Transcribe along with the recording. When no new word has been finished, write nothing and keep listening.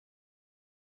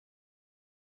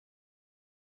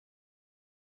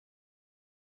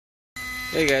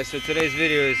Hey guys, so today's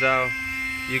video is how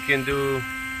you can do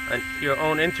your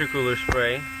own intercooler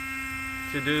spray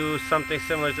to do something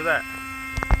similar to that.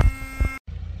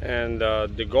 And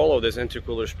the goal of this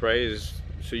intercooler spray is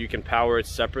so you can power it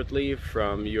separately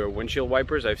from your windshield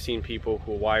wipers. I've seen people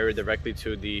who wire it directly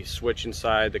to the switch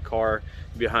inside the car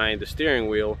behind the steering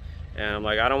wheel, and I'm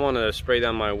like, I don't want to spray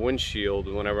down my windshield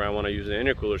whenever I want to use an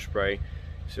intercooler spray.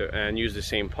 And use the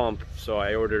same pump, so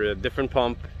I ordered a different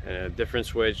pump and a different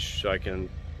switch so I can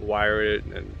wire it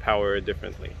and power it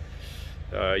differently.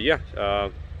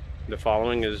 The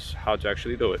following is how to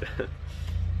actually do it.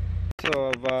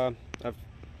 So I've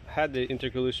had the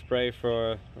intercooler spray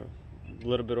for a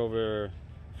little bit over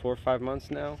 4 or 5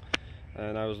 months now,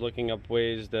 and I was looking up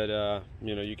ways that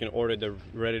you can order the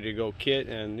ready-to-go kit,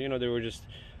 and they were just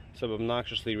some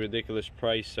obnoxiously ridiculous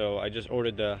price, so I just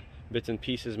ordered the bits and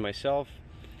pieces myself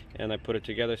and I put it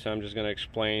together. So I'm just going to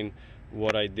explain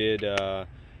what I did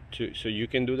so you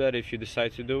can do that if you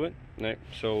decide to do it. Right?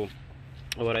 So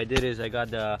what I did is I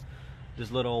got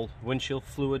this little windshield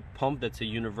fluid pump that's a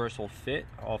universal fit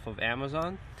off of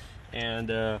Amazon,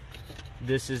 and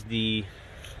this is the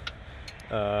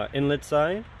inlet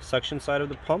side, suction side of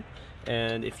the pump,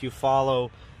 and if you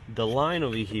follow the line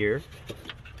over here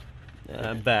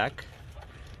back,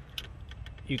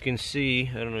 you can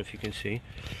see, I don't know if you can see,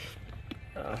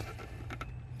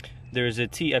 there's a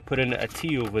T. I put in a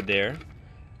T over there,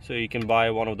 so you can buy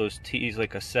one of those T's,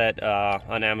 like a set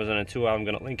on Amazon, and too, I'm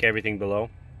gonna link everything below.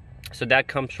 So that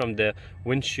comes from the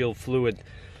windshield fluid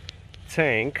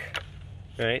tank,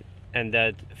 right? And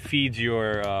that feeds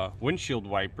your windshield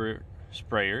wiper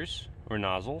sprayers or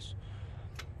nozzles.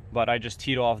 But I just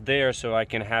teed off there so I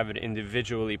can have it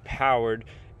individually powered,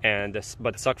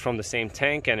 but sucked from the same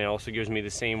tank, and it also gives me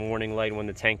the same warning light when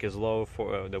the tank is low,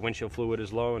 for the windshield fluid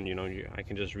is low, and I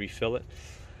can just refill it.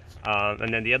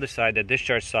 And then the other side, the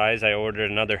discharge side, I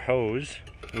ordered another hose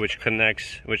which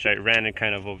I ran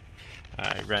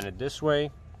it this way,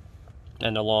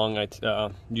 and along I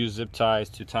used zip ties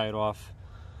to tie it off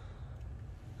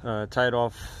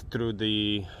through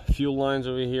the fuel lines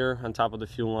over here, on top of the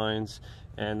fuel lines,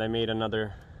 and I made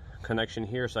another connection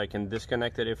here so I can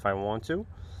disconnect it if I want to,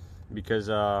 because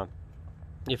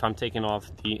if I'm taking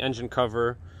off the engine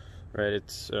cover, right,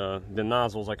 it's the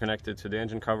nozzles are connected to the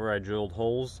engine cover. I drilled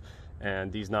holes,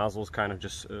 and these nozzles kind of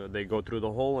just they go through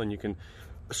the hole, and you can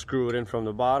screw it in from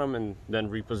the bottom and then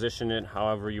reposition it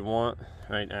however you want,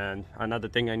 right? And another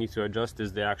thing I need to adjust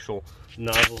is the actual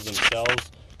nozzles themselves.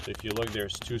 So if you look,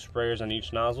 there's 2 sprayers on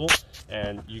each nozzle,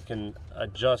 and you can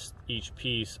adjust each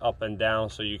piece up and down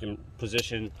so you can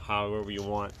position however you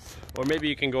want. Or maybe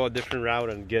you can go a different route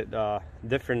and get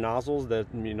different nozzles that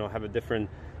have a different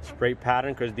spray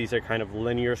pattern, because these are kind of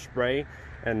linear spray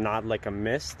and not like a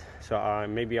mist. So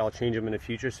maybe I'll change them in the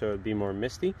future so it'd be more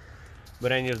misty.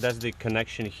 But anyways, that's the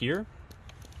connection here.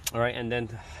 All right, and then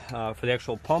for the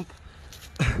actual pump,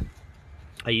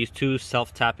 I used 2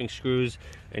 self-tapping screws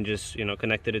and just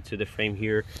connected it to the frame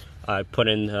here. I put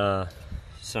in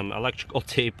some electrical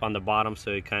tape on the bottom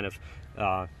so it kind of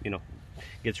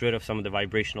gets rid of some of the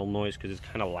vibrational noise, because it's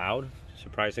kind of loud,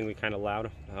 surprisingly kind of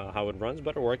loud how it runs,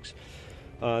 but it works.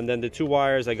 And then the 2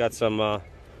 wires, I got some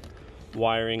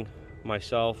wiring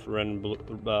myself, ran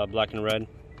black and red,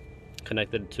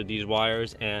 connected to these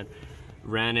wires and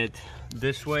ran it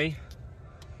this way.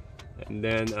 And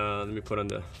then let me put on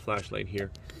the flashlight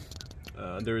here.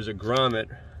 There is a grommet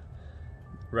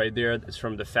right there. It's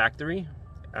from the factory.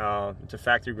 It's a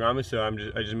factory grommet, so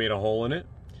I just made a hole in it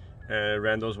and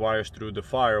ran those wires through the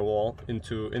firewall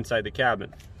inside the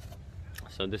cabin.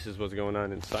 So this is what's going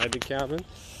on inside the cabin.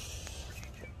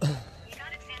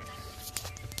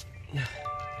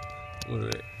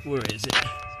 Where is it?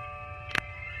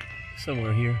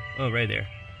 Somewhere here. Oh, right there.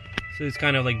 So it's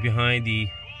kind of like behind the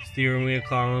steering wheel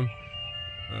column.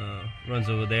 Runs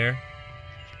over there,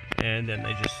 and then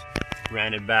I just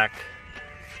ran it back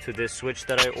to this switch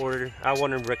that I ordered. I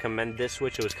wouldn't recommend this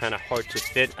switch. It was kind of hard to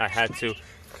fit. I had to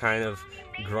kind of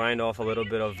grind off a little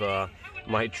bit of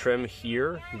my trim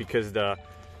here, because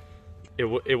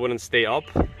it wouldn't stay up,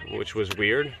 which was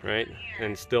weird, right?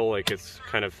 And still, like, it's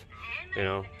kind of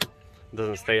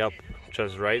doesn't stay up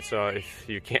just right. So if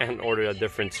you can, order a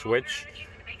different switch,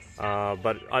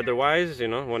 but otherwise,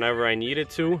 whenever I needed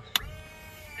to,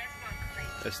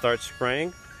 I start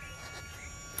spraying.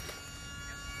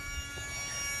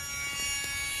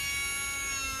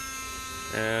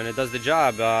 And it does the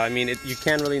job. I mean, you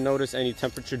can't really notice any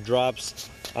temperature drops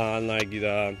on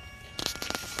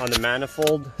on the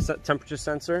manifold temperature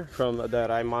sensor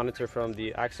that I monitor from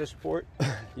the access port.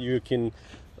 You can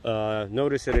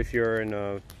notice it if you're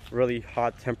in really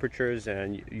hot temperatures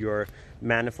and your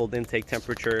manifold intake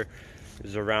temperature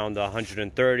is around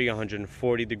 130,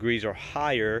 140 degrees or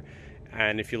higher,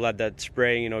 and if you let that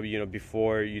spray,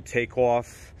 before you take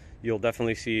off, you'll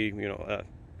definitely see, a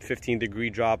 15-degree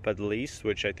drop at least,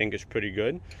 which I think is pretty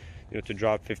good, to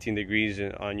drop 15 degrees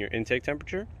on your intake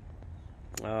temperature.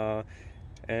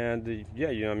 And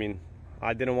yeah, I mean,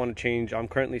 I didn't want to change. I'm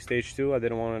currently stage 2. I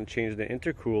didn't want to change the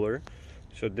intercooler,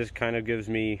 so this kind of gives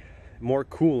me more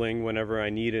cooling whenever I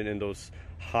need it in those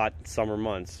hot summer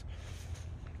months.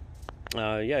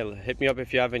 Yeah, hit me up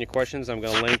if you have any questions. I'm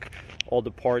gonna link all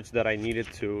the parts that I needed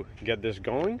to get this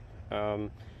going,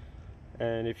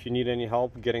 and if you need any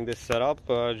help getting this set up,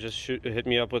 just hit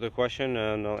me up with a question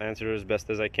and I'll answer it as best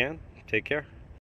as I can. Take care.